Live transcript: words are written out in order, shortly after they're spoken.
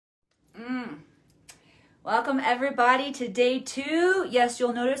Welcome everybody to day 2. Yes,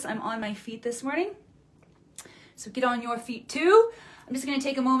 you'll notice I'm on my feet this morning. So get on your feet too. I'm just gonna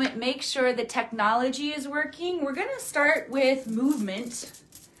take a moment, make sure the technology is working. We're gonna start with movement.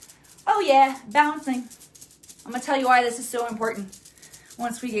 Oh yeah, bouncing. I'm gonna tell you why this is so important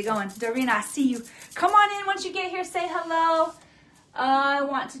once we get going. Doreen, I see you. Come on in once you get here, say hello. I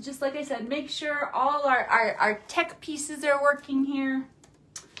want to just, like I said, make sure all our tech pieces are working here.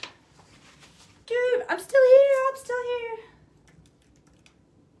 Dude, I'm still here.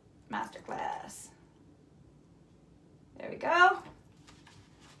 Masterclass. There we go.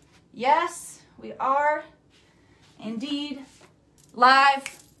 Yes, we are indeed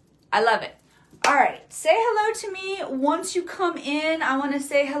live. I love it. All right, say hello to me once you come in. I want to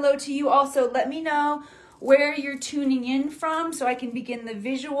say hello to you also. Let me know where you're tuning in from so I can begin the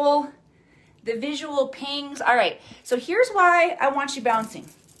visual pings. All right, so here's why I want you bouncing.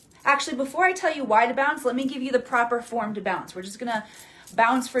 Actually, before I tell you why to bounce, let me give you the proper form to bounce. We're just gonna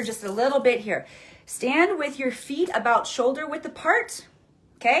bounce for just a little bit here. Stand with your feet about shoulder width apart,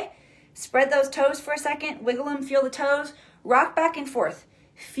 okay? Spread those toes for a second, wiggle them, feel the toes, rock back and forth.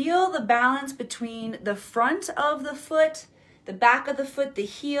 Feel the balance between the front of the foot, the back of the foot, the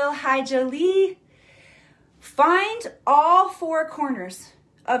heel, Haijali. Find all 4 corners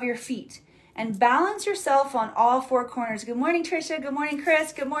of your feet and balance yourself on all 4 corners. Good morning, Trisha. Good morning,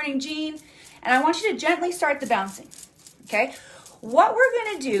 Chris. Good morning, Jean. And I want you to gently start the bouncing, okay? What we're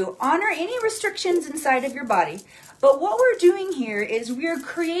gonna do, honor any restrictions inside of your body, but what we're doing here is we're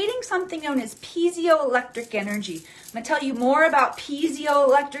creating something known as piezoelectric energy. I'm gonna tell you more about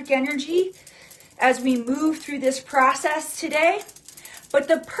piezoelectric energy as we move through this process today. But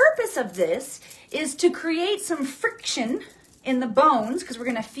the purpose of this is to create some friction in the bones, because we're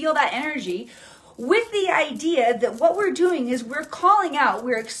going to feel that energy, with the idea that what we're doing is we're calling out,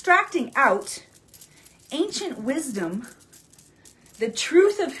 we're extracting out ancient wisdom, the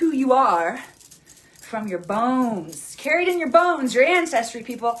truth of who you are from your bones, carried in your bones, your ancestry,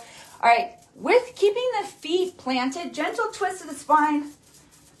 people. All right, with keeping the feet planted, gentle twist of the spine,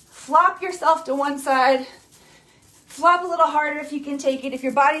 flop yourself to one side, flop a little harder if you can take it. If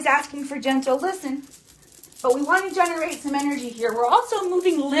your body's asking for gentle, listen. But we want to generate some energy here. We're also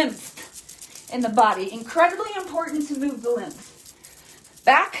moving lymph in the body. Incredibly important to move the lymph.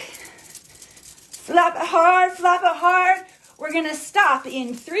 Back. Flop it hard, flop it hard. We're going to stop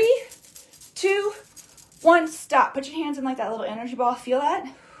in 3, 2, 1, stop. Put your hands in like that little energy ball. Feel that?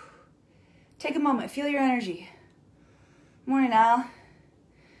 Take a moment. Feel your energy. Morning, Al.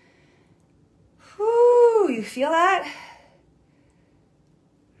 Whoo, you feel that?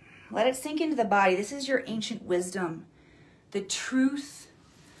 Let it sink into the body. This is your ancient wisdom, the truth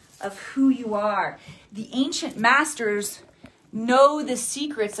of who you are. The ancient masters know the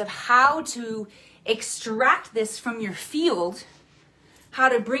secrets of how to extract this from your field, how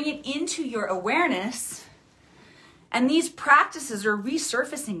to bring it into your awareness. And these practices are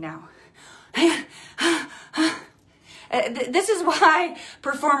resurfacing now. This is why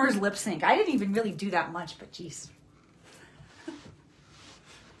performers lip sync. I didn't even really do that much, but geez.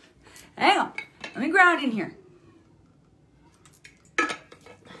 Hang on, let me ground in here.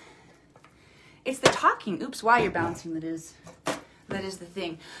 It's the talking, oops, why you're bouncing that is the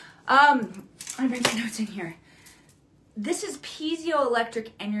thing. I'm bringing some notes in here. This is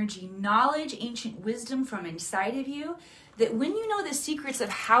piezoelectric energy, knowledge, ancient wisdom from inside of you, that when you know the secrets of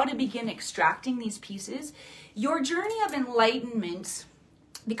how to begin extracting these pieces, your journey of enlightenment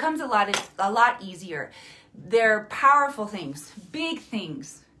becomes a lot easier. They're powerful things, big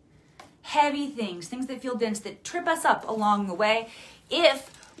things, heavy things, things that feel dense, that trip us up along the way if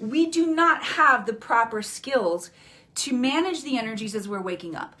we do not have the proper skills to manage the energies as we're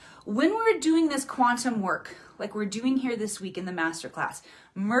waking up. When we're doing this quantum work, like we're doing here this week in the masterclass,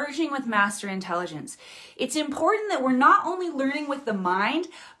 merging with master intelligence, it's important that we're not only learning with the mind,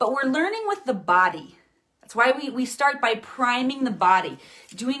 but we're learning with the body. That's why we start by priming the body,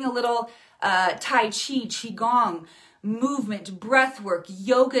 doing a little Tai Chi, Qigong, movement, breath work.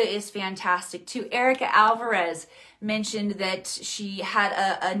 Yoga is fantastic too. Erica Alvarez mentioned that she had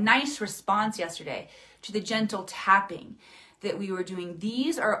a nice response yesterday to the gentle tapping that we were doing.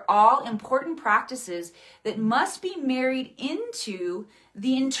 These are all important practices that must be married into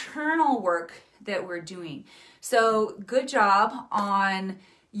the internal work that we're doing. So good job on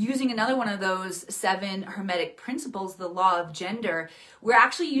using another one of those 7 Hermetic principles, the law of gender. We're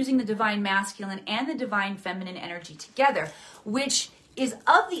actually using the divine masculine and the divine feminine energy together, which is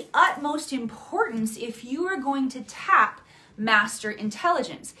of the utmost importance if you are going to tap master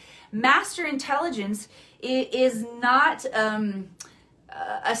intelligence. Master intelligence is not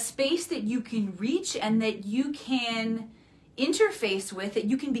a space that you can reach and that you can interface with, that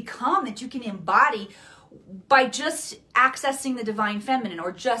you can become, that you can embody by just accessing the divine feminine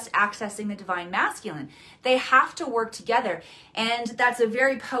or just accessing the divine masculine. They have to work together. And that's a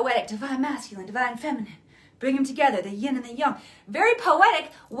very poetic, divine masculine, divine feminine. Bring them together, the yin and the yang. Very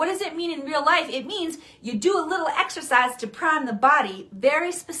poetic. What does it mean in real life? It means you do a little exercise to prime the body,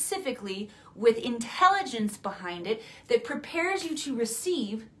 very specifically with intelligence behind it, that prepares you to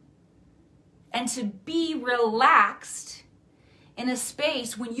receive and to be relaxed in a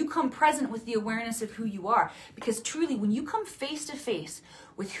space when you come present with the awareness of who you are. Because truly, when you come face to face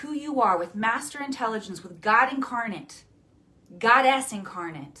with who you are, with master intelligence, with God incarnate, Goddess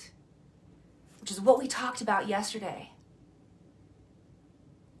incarnate, which is what we talked about yesterday.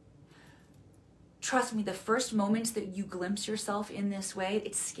 Trust me, the first moments that you glimpse yourself in this way,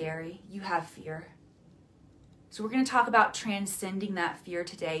 it's scary. You have fear. So we're going to talk about transcending that fear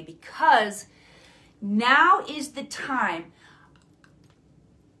today, because now is the time.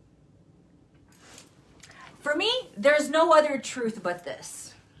 For me, there's no other truth but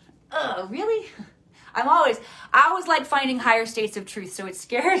this. Really? I always like finding higher states of truth, so it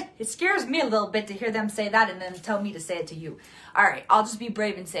scares me a little bit to hear them say that and then tell me to say it to you. All right, I'll just be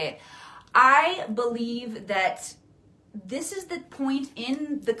brave and say it. I believe that this is the point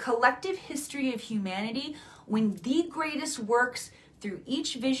in the collective history of humanity when the greatest works through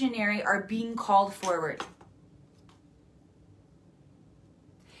each visionary are being called forward.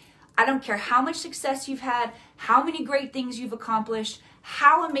 I don't care how much success you've had, how many great things you've accomplished,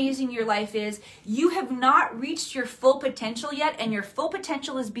 how amazing your life is. You have not reached your full potential yet, and your full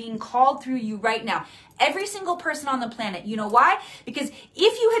potential is being called through you right now. Every single person on the planet. You know why? Because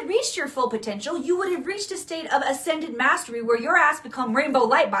if you had reached your full potential, you would have reached a state of ascended mastery where your ass become rainbow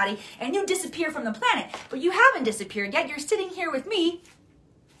light body and you disappear from the planet. But you haven't disappeared yet. You're sitting here with me.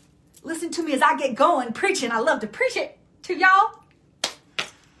 Listen to me as I get going preaching. I love to preach it to y'all.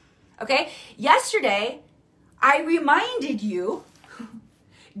 Okay? Yesterday, I reminded you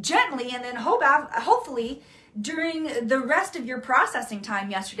gently, and then hopefully during the rest of your processing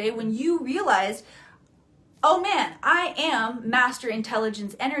time yesterday, when you realized, oh man, I am master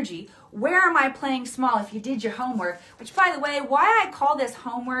intelligence energy. Where am I playing small? If you did your homework, which by the way, why I call this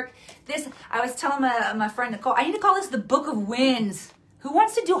homework, I was telling my friend Nicole, I need to call this the Book of Wins. Who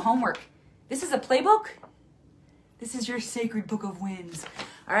wants to do homework? This is a playbook. This is your sacred book of wins.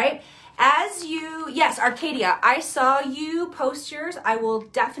 All right. Yes, Arcadia, I saw you post yours. I will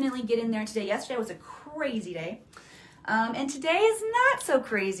definitely get in there today. Yesterday was a crazy day. And today is not so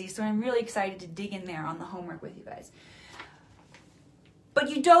crazy. So I'm really excited to dig in there on the homework with you guys. But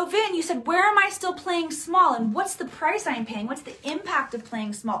you dove in. You said, where am I still playing small? And what's the price I'm paying? What's the impact of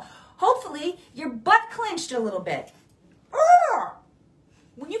playing small? Hopefully, your butt clenched a little bit.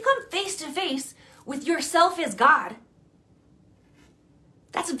 When you come face to face with yourself as God,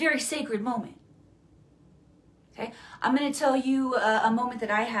 that's a very sacred moment. Okay? I'm going to tell you a moment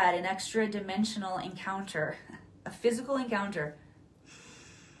that I had, an extra dimensional encounter, a physical encounter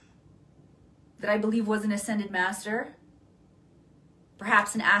that I believe was an ascended master,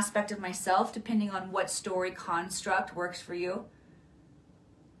 perhaps an aspect of myself, depending on what story construct works for you.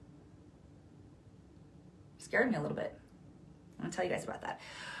 Scared me a little bit. I'm going to tell you guys about that.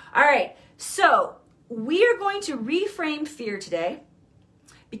 All right, so we are going to reframe fear today,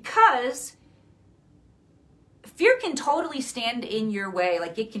 because fear can totally stand in your way,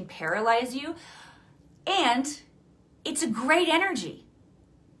 like it can paralyze you, and it's a great energy.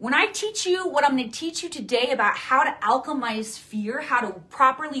 When I teach you what I'm going to teach you today about how to alchemize fear, how to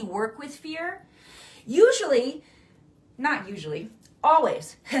properly work with fear,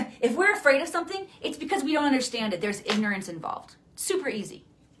 always, if we're afraid of something, it's because we don't understand it. There's ignorance involved. Super easy.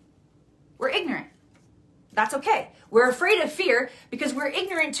 We're ignorant. That's okay. We're afraid of fear because we're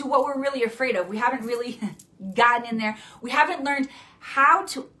ignorant to what we're really afraid of. We haven't really gotten in there. We haven't learned how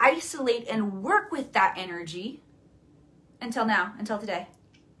to isolate and work with that energy until now, until today.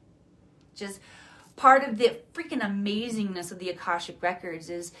 Just part of the freaking amazingness of the Akashic Records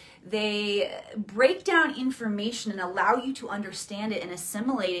is they break down information and allow you to understand it and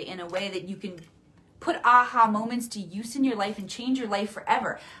assimilate it in a way that you can put aha moments to use in your life and change your life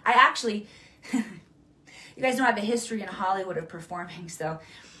forever. I actually... You guys know I have a history in Hollywood of performing, so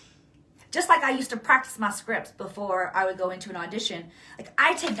just like I used to practice my scripts before I would go into an audition, like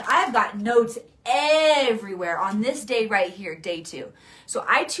I've got notes everywhere on this day right here, day 2. So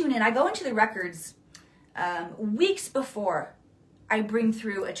I tune in, I go into the records weeks before I bring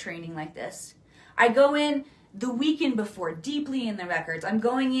through a training like this. I go in the weekend before, deeply in the records. I'm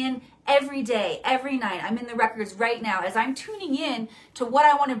going in every day, every night. I'm in the records right now as I'm tuning in to what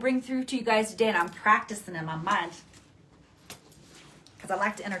I want to bring through to you guys today, and I'm practicing in my mind because I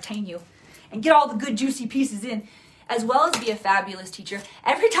like to entertain you and get all the good juicy pieces in, as well as be a fabulous teacher.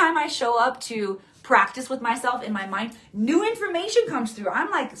 Every time I show up to practice with myself in my mind, new information comes through.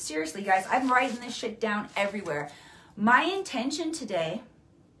 I'm like, seriously guys, I'm writing this shit down everywhere. My intention today,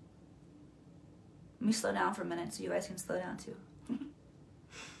 let me slow down for a minute so you guys can slow down too.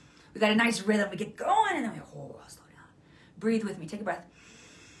 We got a nice rhythm, we get going, and then we slow down. Breathe with me, take a breath.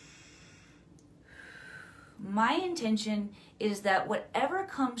 My intention is that whatever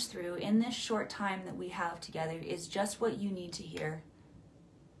comes through in this short time that we have together is just what you need to hear.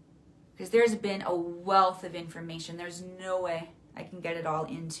 Because there's been a wealth of information. There's no way I can get it all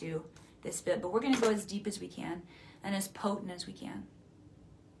into this bit, but we're going to go as deep as we can and as potent as we can.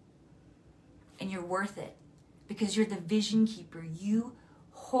 And you're worth it because you're the vision keeper. You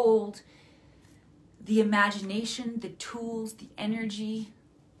hold the imagination, the tools, the energy,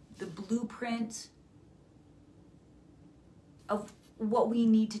 the blueprint of what we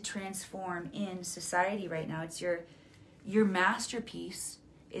need to transform in society right now. It's your masterpiece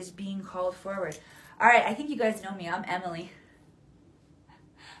is being called forward. All right, I think you guys know me. I'm Emily,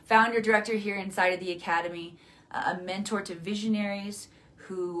 founder, director here inside of the Academy, a mentor to visionaries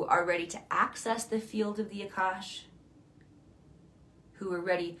who are ready to access the field of the Akash, who are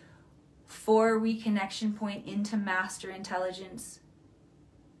ready for reconnection point into master intelligence,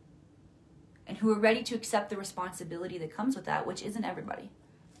 and who are ready to accept the responsibility that comes with that, which isn't everybody.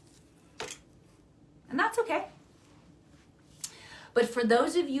 And that's okay. But for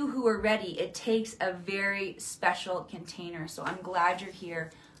those of you who are ready, it takes a very special container. So I'm glad you're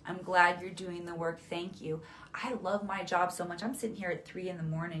here. I'm glad you're doing the work. Thank you. I love my job so much. I'm sitting here at 3 in the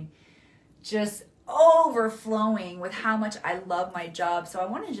morning, just overflowing with how much I love my job. So I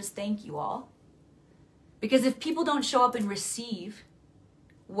want to just thank you all. Because if people don't show up and receive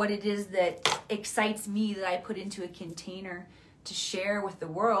what it is that excites me that I put into a container to share with the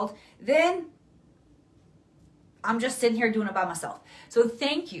world, then I'm just sitting here doing it by myself. So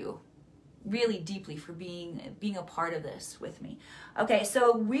thank you really deeply for being a part of this with me. Okay,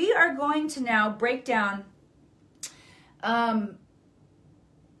 so we are going to now break down how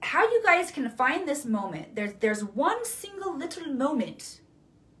you guys can find this moment. There's one single little moment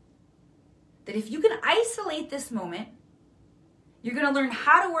that if you can isolate this moment, you're going to learn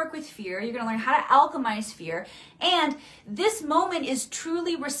how to work with fear. You're going to learn how to alchemize fear. And this moment is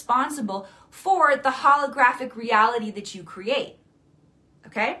truly responsible for the holographic reality that you create.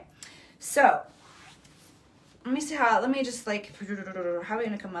 Okay? So, let me see how, let me just like, how are we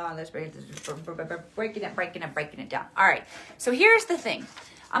going to come out of this? Breaking it down. All right. So here's the thing.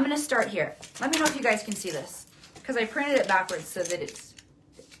 I'm going to start here. Let me know if you guys can see this. Because I printed it backwards so that it's,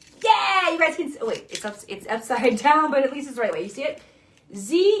 yeah, you guys can see, oh wait, it's upside down, but at least it's the right way. You see it?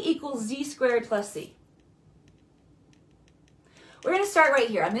 Z equals Z squared plus C. We're going to start right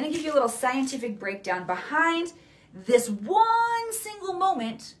here. I'm going to give you a little scientific breakdown behind this one single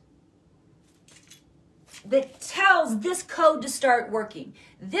moment that tells this code to start working.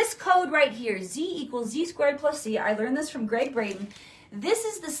 This code right here, Z equals Z squared plus C, I learned this from Greg Braden. This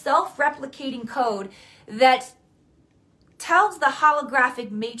is the self-replicating code that tells the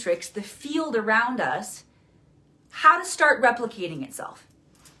holographic matrix, the field around us, how to start replicating itself.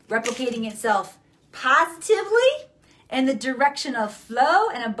 Replicating itself positively in the direction of flow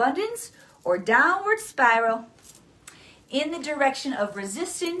and abundance, or downward spiral in the direction of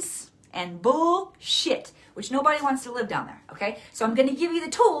resistance and bullshit, which nobody wants to live down there, okay? So I'm going to give you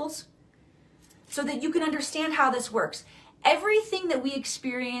the tools so that you can understand how this works. Everything that we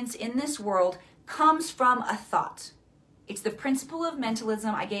experience in this world comes from a thought. It's the principle of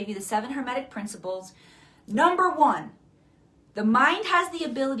mentalism. I gave you the 7 hermetic principles. Number 1, the mind has the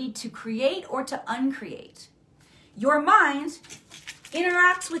ability to create or to uncreate. Your mind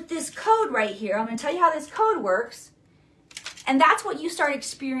interacts with this code right here. I'm going to tell you how this code works. And that's what you start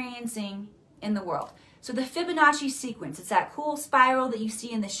experiencing in the world. So the Fibonacci sequence, it's that cool spiral that you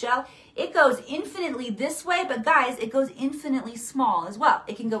see in the shell. It goes infinitely this way, but guys, it goes infinitely small as well.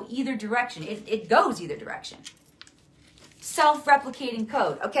 It can go either direction. It goes either direction. Self-replicating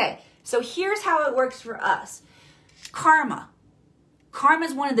code. Okay, so here's how it works for us. Karma. Karma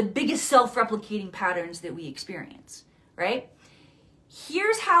is one of the biggest self-replicating patterns that we experience, right?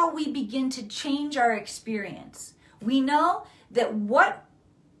 Here's how we begin to change our experience. We know that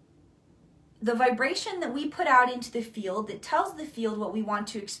the vibration that we put out into the field that tells the field what we want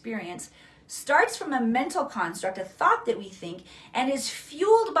to experience starts from a mental construct, a thought that we think, and is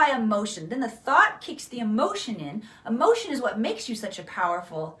fueled by emotion. Then the thought kicks the emotion in. Emotion is what makes you such a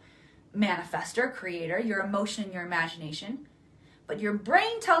powerful manifester, creator, your emotion, your imagination. But your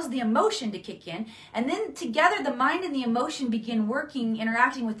brain tells the emotion to kick in, and then together the mind and the emotion begin working,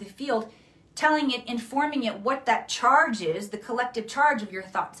 interacting with the field, telling it, informing it what that charge is, the collective charge of your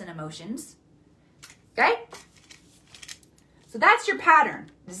thoughts and emotions. Okay? So that's your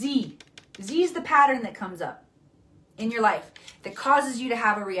pattern, Z. Z is the pattern that comes up in your life that causes you to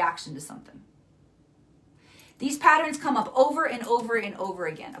have a reaction to something. These patterns come up over and over and over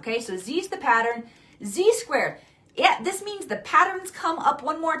again. Okay, so Z is the pattern. Z squared. Yeah, this means the patterns come up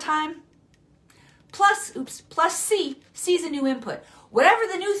one more time. Plus C. C is a new input. Whatever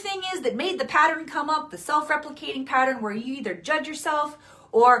the new thing is that made the pattern come up, the self-replicating pattern where you either judge yourself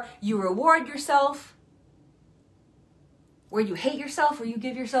or you reward yourself, where you hate yourself or you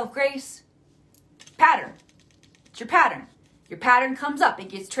give yourself grace. Pattern. It's your pattern. Your pattern comes up. It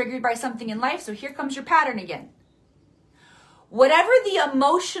gets triggered by something in life, so here comes your pattern again. Whatever the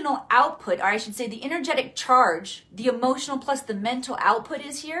emotional output, or I should say the energetic charge, the emotional plus the mental output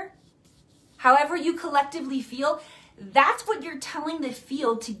is here, however you collectively feel, that's what you're telling the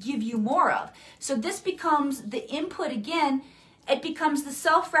field to give you more of. So this becomes the input again. It becomes the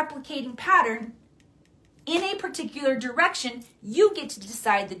self-replicating pattern in a particular direction. You get to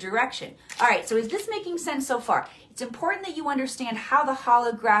decide the direction. All right, so is this making sense so far? It's important that you understand how the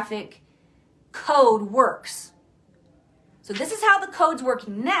holographic code works. So this is how the code's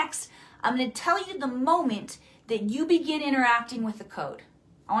working. Next, I'm going to tell you the moment that you begin interacting with the code.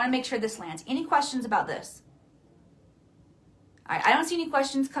 I want to make sure this lands. Any questions about this? All right, I don't see any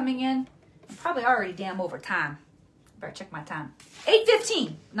questions coming in. I'm probably already damn over time. Better check my time.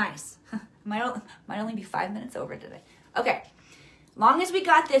 8:15. Nice. might only be 5 minutes over today. Okay. Long as we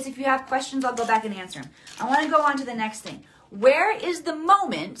got this, if you have questions, I'll go back and answer them. I want to go on to the next thing. Where is the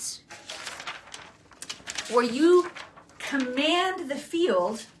moment where you command the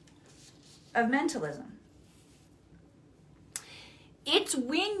field of mentalism? It's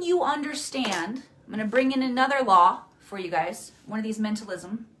when you understand, I'm going to bring in another law for you guys, one of these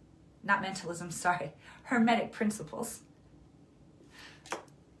hermetic principles.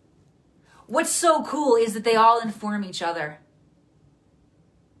 What's so cool is that they all inform each other.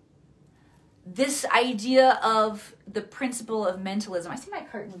 This idea of the principle of mentalism. I see my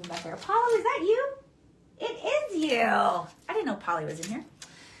curtain moving back there. Polly, is that you? It is you. I didn't know Polly was in here.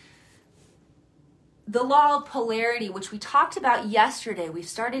 The law of polarity, which we talked about yesterday, we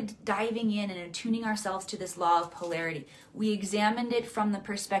started diving in and attuning ourselves to this law of polarity. We examined it from the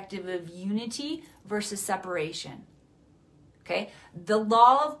perspective of unity versus separation. Okay? The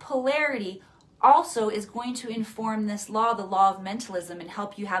law of polarity also is going to inform this law, the law of mentalism, and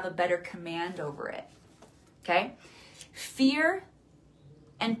help you have a better command over it. Okay? Fear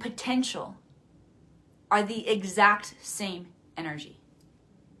and potential are the exact same energy.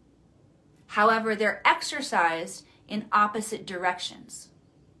 However, they're exercised in opposite directions.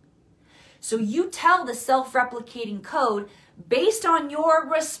 So you tell the self-replicating code, based on your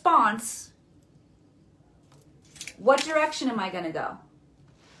response, what direction am I going to go?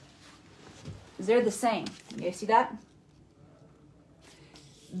 They're the same. You guys see that?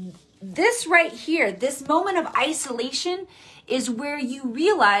 This right here, this moment of isolation, is where you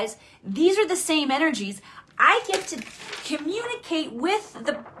realize these are the same energies. I get to communicate with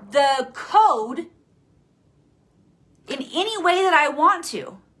the code in any way that I want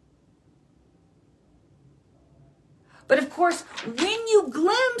to. But of course, when you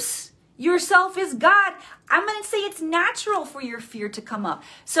glimpse yourself as God, I'm going to say it's natural for your fear to come up.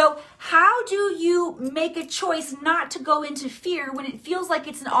 So how do you make a choice not to go into fear when it feels like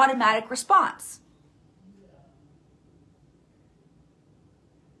it's an automatic response?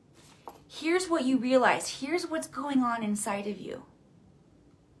 Here's what you realize. Here's what's going on inside of you.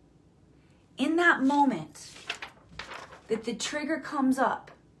 In that moment that the trigger comes up,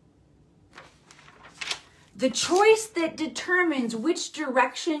 the choice that determines which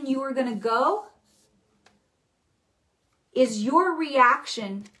direction you are going to go is your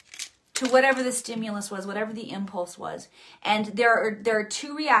reaction to whatever the stimulus was, whatever the impulse was. And there are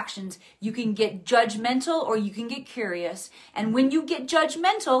two reactions. You can get judgmental or you can get curious. And when you get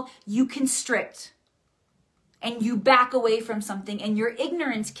judgmental, you constrict. And you back away from something and your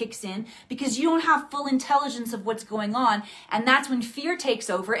ignorance kicks in because you don't have full intelligence of what's going on. And that's when fear takes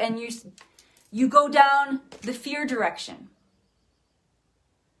over and you go down the fear direction.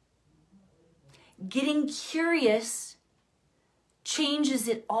 Getting curious changes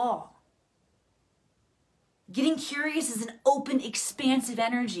it all. Getting curious is an open, expansive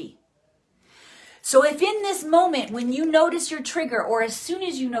energy. So if in this moment, when you notice your trigger, or as soon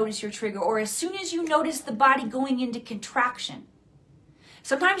as you notice your trigger, or as soon as you notice the body going into contraction,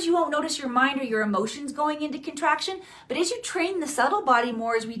 sometimes you won't notice your mind or your emotions going into contraction, but as you train the subtle body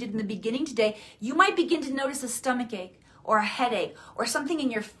more, as we did in the beginning today, you might begin to notice a stomach ache or a headache or something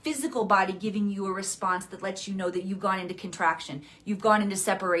in your physical body giving you a response that lets you know that you've gone into contraction, you've gone into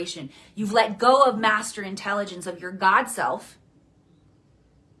separation, you've let go of master intelligence, of your God self.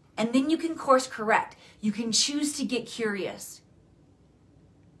 And then you can course correct. You can choose to get curious.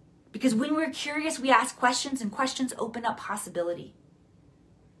 Because when we're curious, we ask questions, and questions open up possibility.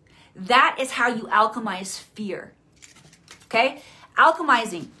 That is how you alchemize fear. Okay?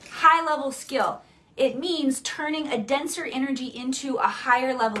 Alchemizing, high level skill. It means turning a denser energy into a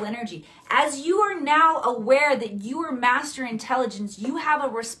higher level energy. As you are now aware that you are master intelligence, you have a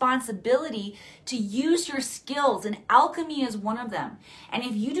responsibility to use your skills, and alchemy is one of them. And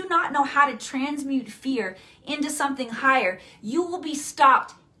if you do not know how to transmute fear into something higher, you will be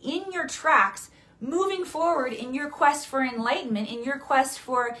stopped in your tracks, moving forward in your quest for enlightenment, in your quest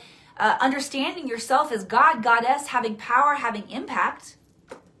for understanding yourself as God, Goddess, having power, having impact.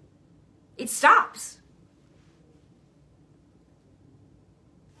 It stops.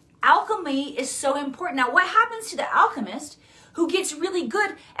 Alchemy is so important. Now, what happens to the alchemist who gets really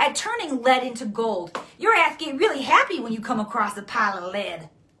good at turning lead into gold? Your ass get really happy when you come across a pile of lead.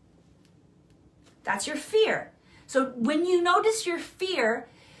 That's your fear. So when you notice your fear,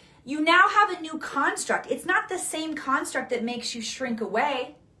 you now have a new construct. It's not the same construct that makes you shrink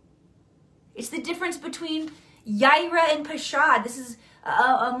away. It's the difference between Yaira and Pashad. This is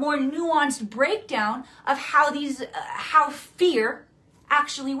a more nuanced breakdown of how fear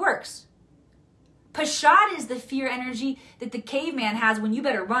actually works. Pashad is the fear energy that the caveman has when you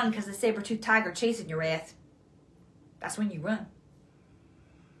better run because the saber-toothed tiger chasing your ass. That's when you run.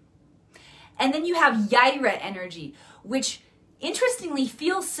 And then you have Yaira energy, which interestingly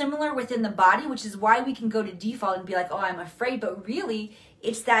feels similar within the body, which is why we can go to default and be like, oh, I'm afraid. But really,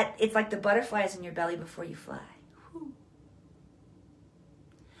 it's like the butterflies in your belly before you fly.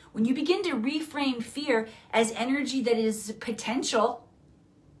 When you begin to reframe fear as energy that is potential,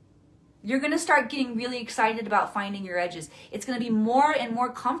 you're going to start getting really excited about finding your edges. It's going to be more and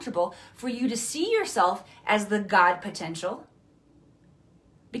more comfortable for you to see yourself as the God potential,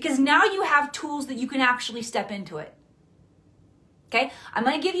 because now you have tools that you can actually step into it. Okay? I'm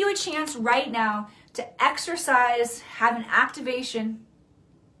going to give you a chance right now to exercise, have an activation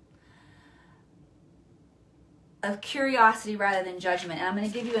of curiosity rather than judgment. And I'm going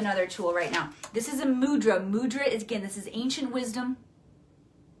to give you another tool right now. This is a mudra. Mudra is, again, this is ancient wisdom.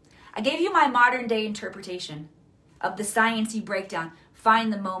 I gave you my modern day interpretation of the sciencey breakdown.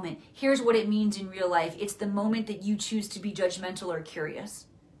 Find the moment. Here's what it means in real life. It's the moment that you choose to be judgmental or curious.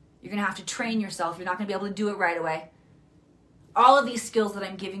 You're going to have to train yourself. You're not going to be able to do it right away. All of these skills that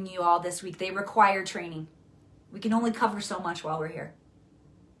I'm giving you all this week, they require training. We can only cover so much while we're here.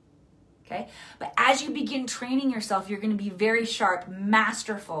 Okay? But as you begin training yourself, you're going to be very sharp,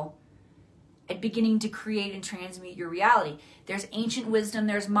 masterful at beginning to create and transmute your reality. There's ancient wisdom,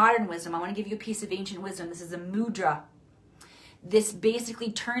 there's modern wisdom. I want to give you a piece of ancient wisdom. This is a mudra. This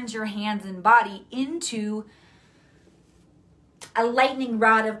basically turns your hands and body into a lightning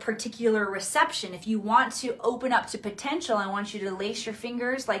rod of particular reception. If you want to open up to potential, I want you to lace your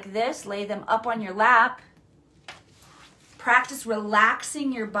fingers like this, lay them up on your lap. Practice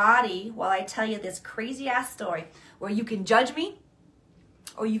relaxing your body while I tell you this crazy ass story where you can judge me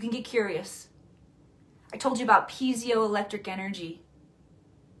or you can get curious. I told you about piezoelectric energy.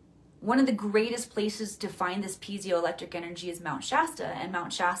 One of the greatest places to find this piezoelectric energy is Mount Shasta, and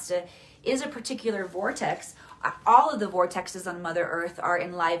Mount Shasta is a particular vortex. All of the vortexes on Mother Earth are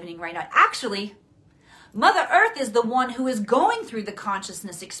enlivening right now. Actually, Mother Earth is the one who is going through the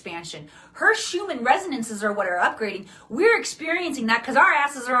consciousness expansion. Her Schumann resonances are what are upgrading. We're experiencing that because our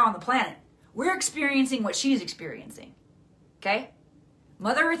asses are on the planet. We're experiencing what she's experiencing. Okay?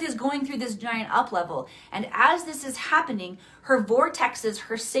 Mother Earth is going through this giant up level. And as this is happening, her vortexes,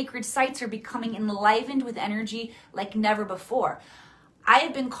 her sacred sites are becoming enlivened with energy like never before. I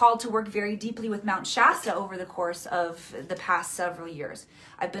have been called to work very deeply with Mount Shasta over the course of the past several years.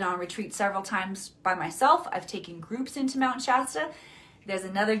 I've been on retreat several times by myself. I've taken groups into Mount Shasta. There's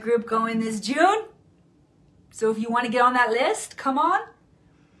another group going this June. So if you want to get on that list, come on.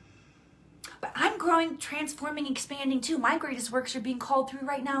 But I'm growing, transforming, expanding too. My greatest works are being called through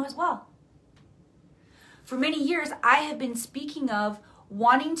right now as well. For many years, I have been speaking of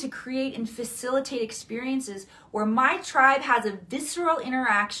wanting to create and facilitate experiences where my tribe has a visceral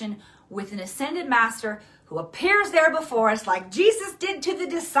interaction with an ascended master who appears there before us like Jesus did to the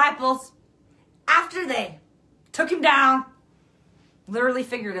disciples after they took him down, literally,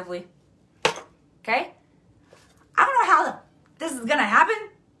 figuratively. Okay? I don't know how this is going to happen.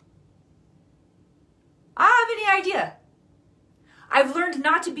 I don't have any idea. I've learned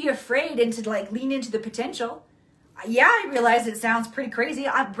not to be afraid and to like lean into the potential. Yeah, I realize it sounds pretty crazy.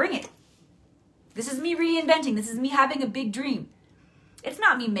 I bring it. This is me reinventing. This is me having a big dream. It's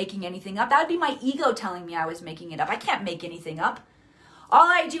not me making anything up. That would be my ego telling me I was making it up. I can't make anything up. All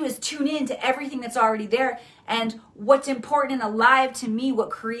I do is tune in to everything that's already there, and what's important and alive to me, what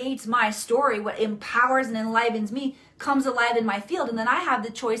creates my story, what empowers and enlivens me, comes alive in my field. And then I have the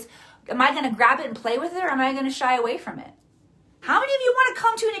choice, am I going to grab it and play with it, or am I going to shy away from it? How many of you want to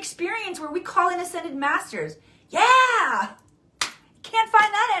come to an experience where we call in ascended masters? Yeah! Can't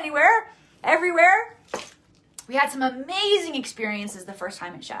find that anywhere, everywhere. We had some amazing experiences the first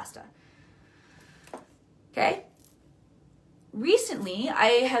time at Shasta. Okay? Recently, I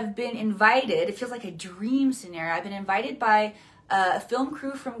have been invited, it feels like a dream scenario, I've been invited by a film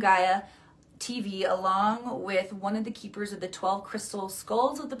crew from Gaia TV along with one of the keepers of the 12 crystal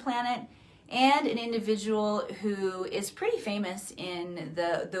skulls of the planet and an individual who is pretty famous in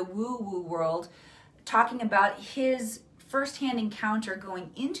the woo-woo world, talking about his firsthand encounter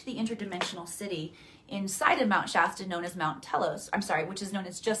going into the interdimensional city inside of Mount Shasta known as Mount Telos, which is known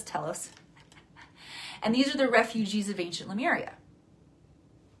as just Telos. And these are the refugees of ancient Lemuria.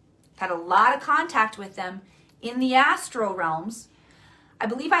 Had a lot of contact with them in the astral realms. I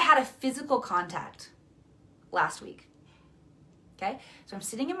believe I had a physical contact last week. Okay? So I'm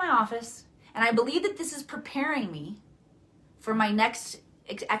sitting in my office, and I believe that this is preparing me for my next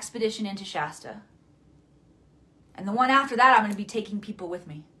expedition into Shasta. And the one after that, I'm going to be taking people with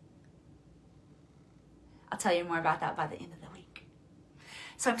me. I'll tell you more about that by the end of the week.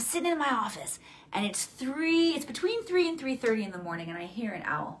 So I'm sitting in my office, and it's between 3 and 3:30 in the morning, and I hear an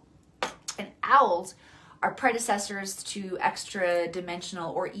owl. And owls are predecessors to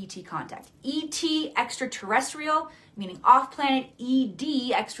extra-dimensional or ET contact. ET, extraterrestrial, meaning off-planet.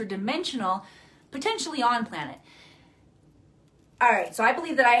 ED, extra-dimensional, potentially on-planet. All right, so I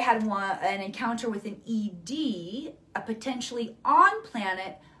believe that I had an encounter with an ED, a potentially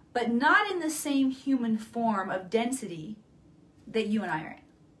on-planet, but not in the same human form of density that you and I are in.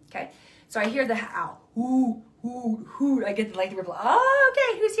 Okay, so I hear the owl. Hoo, hoo, hoo. I get like the reply. Oh,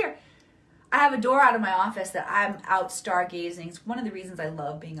 okay, who's here? I have a door out of my office that I'm out stargazing. It's one of the reasons I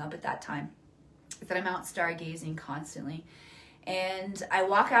love being up at that time, is that I'm out stargazing constantly. And I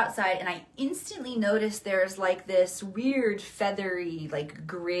walk outside and I instantly notice there's like this weird feathery like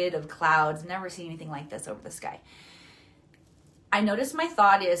grid of clouds. Never seen anything like this over the sky. I notice my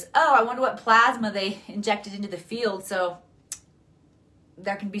thought is, oh, I wonder what plasma they injected into the field, so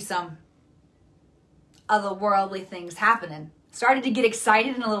there can be some otherworldly things happening. Started to get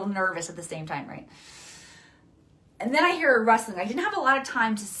excited and a little nervous at the same time, right? And then I hear a rustling. I didn't have a lot of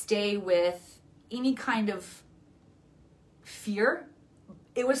time to stay with any kind of fear.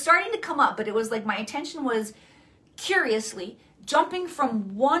 It was starting to come up, but it was like my attention was curiously jumping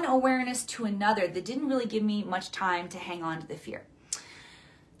from one awareness to another that didn't really give me much time to hang on to the fear.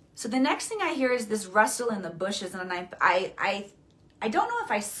 So the next thing I hear is this rustle in the bushes, and I don't know if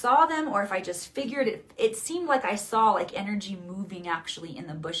I saw them or if I just figured it. It seemed like I saw like energy moving actually in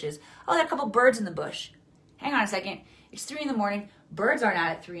the bushes. Oh, there are a couple birds in the bush. Hang on a second. It's 3 in the morning. Birds aren't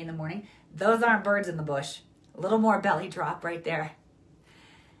out at 3 in the morning. Those aren't birds in the bush. A little more belly drop right there.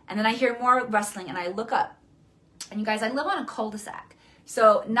 And then I hear more rustling and I look up. And you guys, I live on a cul-de-sac.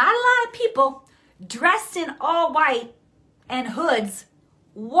 So not a lot of people dressed in all white and hoods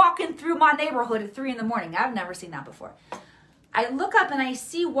walking through my neighborhood at 3 in the morning. I've never seen that before. I look up and I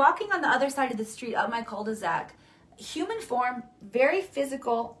see walking on the other side of the street up my cul-de-sac, human form, very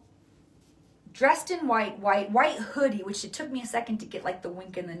physical, dressed in white hoodie, which it took me a second to get like the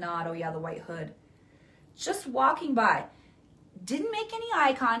wink and the nod. Oh yeah, the white hood. Just walking by. Didn't make any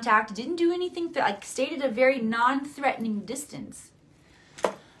eye contact, didn't do anything, like stayed at a very non-threatening distance.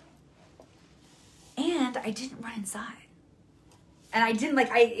 And I didn't run inside. And I didn't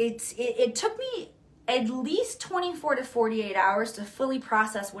it took me at least 24 to 48 hours to fully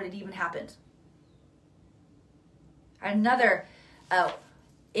process what had even happened. Another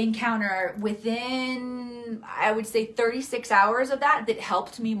encounter within, I would say 36 hours of that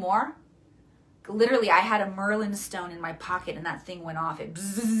helped me more. Literally, I had a Merlin stone in my pocket and that thing went off. It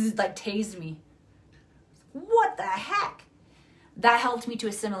bzzz, like tased me. What the heck? That helped me to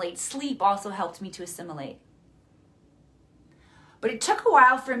assimilate. Sleep also helped me to assimilate. But it took a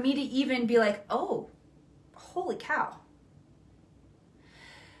while for me to even be like, oh, holy cow.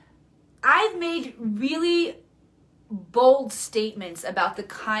 I've made really bold statements about the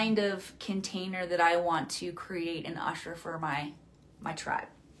kind of container that I want to create and usher for my tribe.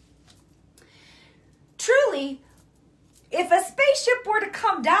 Truly, if a spaceship were to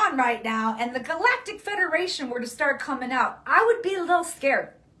come down right now and the Galactic Federation were to start coming out, I would be a little scared.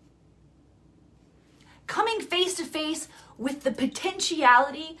 Coming face to face with the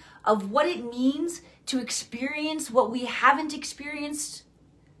potentiality of what it means to experience what we haven't experienced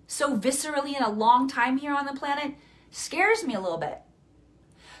so viscerally in a long time here on the planet scares me a little bit.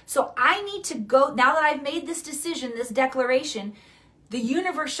 So I need to go, now that I've made this decision, this declaration, the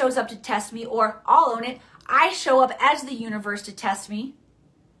universe shows up to test me, or I'll own it, I show up as the universe to test me,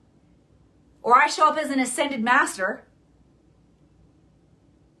 or I show up as an ascended master,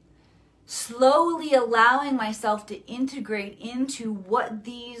 slowly allowing myself to integrate into what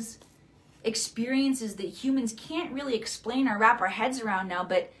these experiences that humans can't really explain or wrap our heads around now,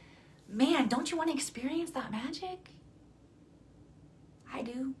 but man, don't you want to experience that magic? I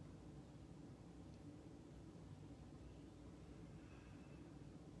do.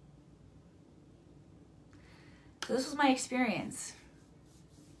 So this was my experience.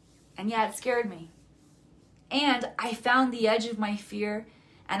 And yeah, it scared me. And I found the edge of my fear,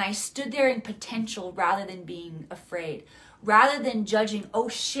 and I stood there in potential rather than being afraid. Rather than judging, oh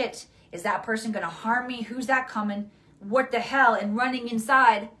shit, is that person gonna harm me? Who's that coming? What the hell? And running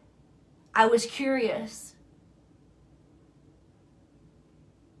inside, I was curious.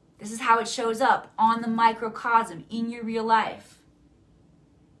 This is how it shows up on the microcosm in your real life.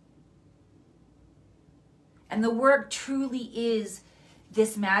 And the work truly is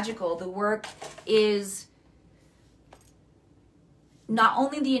this magical. The work is not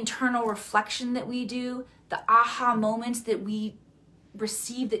only the internal reflection that we do, the aha moments that we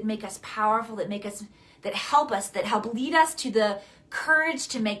receive that make us powerful, that help lead us to the courage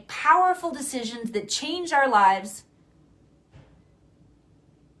to make powerful decisions that change our lives.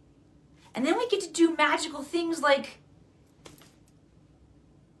 And then we get to do magical things like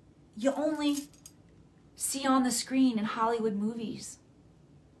you only see on the screen in Hollywood movies.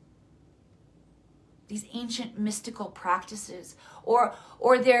 These ancient mystical practices, or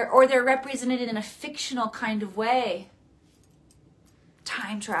they're represented in a fictional kind of way.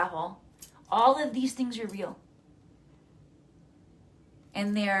 Time travel. All of these things are real.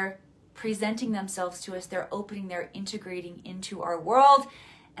 And they're presenting themselves to us. They're opening, they're integrating into our world.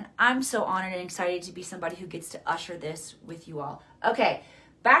 And I'm so honored and excited to be somebody who gets to usher this with you all. Okay,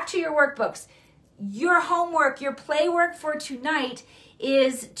 back to your workbooks. Your homework, your play work for tonight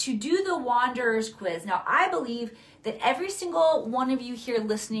is to do the Wanderer's Quiz. Now, I believe that every single one of you here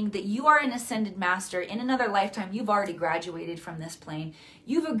listening, that you are an ascended master. In another lifetime, you've already graduated from this plane.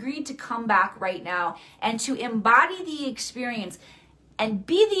 You've agreed to come back right now and to embody the experience and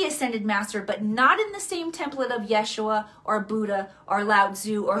be the ascended master, but not in the same template of Yeshua or Buddha or Lao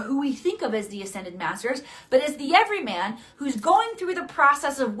Tzu or who we think of as the ascended masters, but as the everyman who's going through the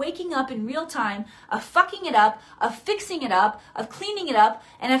process of waking up in real time, of fucking it up, of fixing it up, of cleaning it up,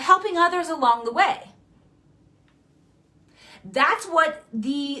 and of helping others along the way. That's what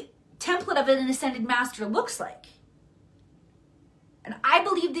the template of an ascended master looks like. And I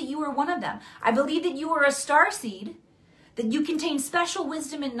believe that you are one of them. I believe that you are a starseed, that you contain special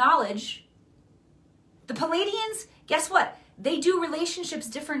wisdom and knowledge. The Palladians, guess what? They do relationships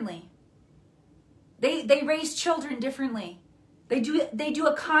differently. They raise children differently. They do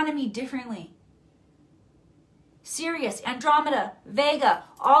economy differently. Sirius, Andromeda, Vega,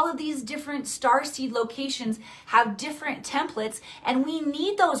 all of these different starseed locations have different templates, and we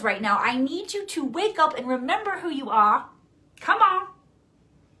need those right now. I need you to wake up and remember who you are. Come on.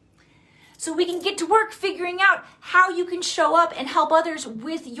 So we can get to work figuring out how you can show up and help others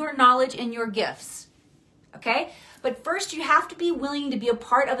with your knowledge and your gifts. Okay? But first, you have to be willing to be a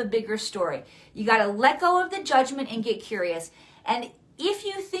part of a bigger story. You got to let go of the judgment and get curious. And if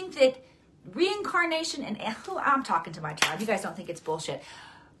you think that reincarnation, and I'm talking to my tribe, you guys don't think it's bullshit.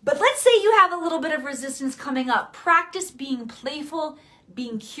 But let's say you have a little bit of resistance coming up. Practice being playful,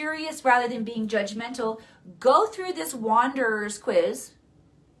 being curious rather than being judgmental. Go through this Wanderer's Quiz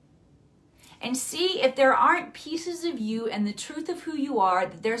and see if there aren't pieces of you and the truth of who you are,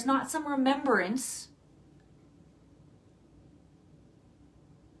 that there's not some remembrance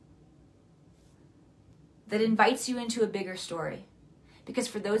that invites you into a bigger story. Because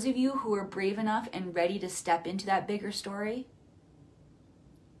for those of you who are brave enough and ready to step into that bigger story,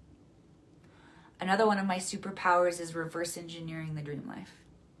 another one of my superpowers is reverse engineering the dream life.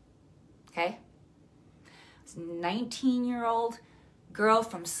 Okay? It's a 19-year-old girl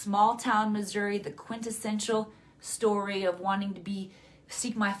from small town Missouri, the quintessential story of wanting to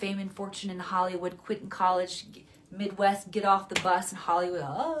seek my fame and fortune in Hollywood, quitting college, Midwest, get off the bus in Hollywood.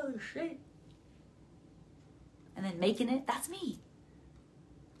 Oh, shit. And then making it, that's me.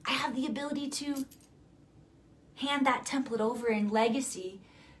 I have the ability to hand that template over in legacy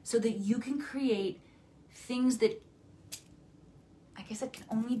so that you can create things that, I guess, it can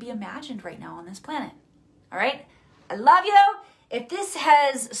only be imagined right now on this planet. All right? I love you. If this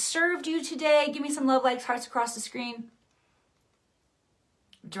has served you today, give me some love, likes, hearts across the screen.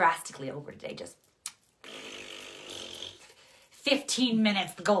 Drastically over today, just 15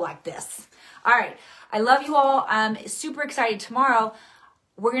 minutes to go like this. All right. I love you all. I'm super excited. Tomorrow,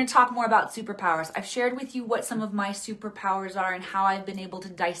 we're going to talk more about superpowers. I've shared with you what some of my superpowers are and how I've been able to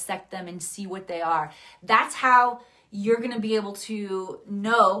dissect them and see what they are. That's how you're going to be able to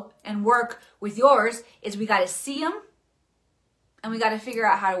know and work with yours, is we got to see them and we got to figure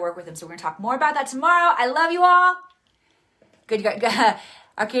out how to work with them. So we're going to talk more about that tomorrow. I love you all. Good.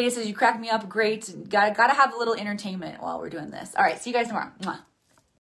 Arcadia says, you crack me up. Great. Got to have a little entertainment while we're doing this. All right. See you guys tomorrow. Mwah.